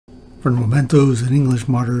For Mementos and English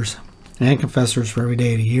Martyrs and Confessors for Every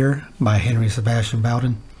Day of the Year by Henry Sebastian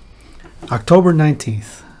Bowden. October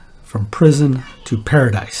 19th, From Prison to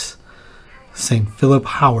Paradise. St. Philip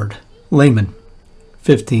Howard, layman,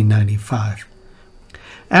 1595.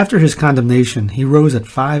 After his condemnation, he rose at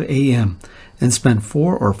 5 a.m. and spent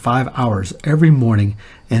 4 or 5 hours every morning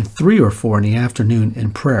and 3 or 4 in the afternoon in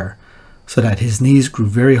prayer, so that his knees grew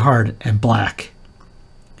very hard and black.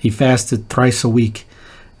 He fasted thrice a week,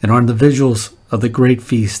 and on the vigils of the great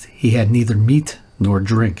feast he had neither meat nor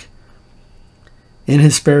drink. In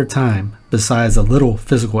his spare time, besides a little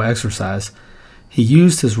physical exercise, he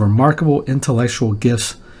used his remarkable intellectual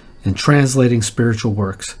gifts in translating spiritual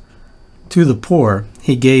works. To the poor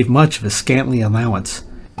he gave much of his scantly allowance,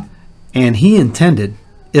 and he intended,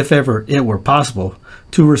 if ever it were possible,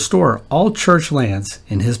 to restore all church lands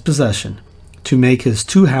in his possession, to make his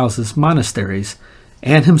 2 houses monasteries,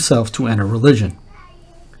 and himself to enter religion.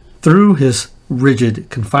 Through his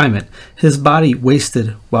rigid confinement, his body wasted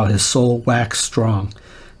while his soul waxed strong,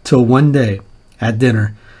 till one day, at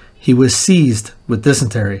dinner, he was seized with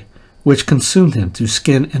dysentery, which consumed him to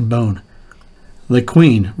skin and bone. The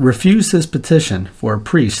queen refused his petition for a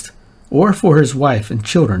priest or for his wife and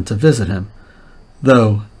children to visit him,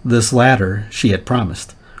 though this latter she had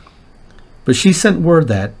promised. But she sent word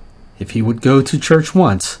that, if he would go to church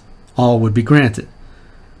once, all would be granted,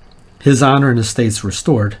 his honor and estates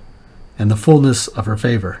restored, and the fullness of her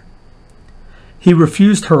favor. He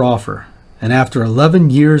refused her offer, and after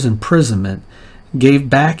 11 years' imprisonment, gave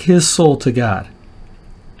back his soul to God.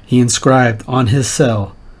 He inscribed on his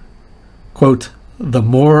cell, quote, "The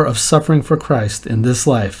more of suffering for Christ in this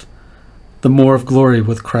life, the more of glory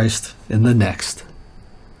with Christ in the next."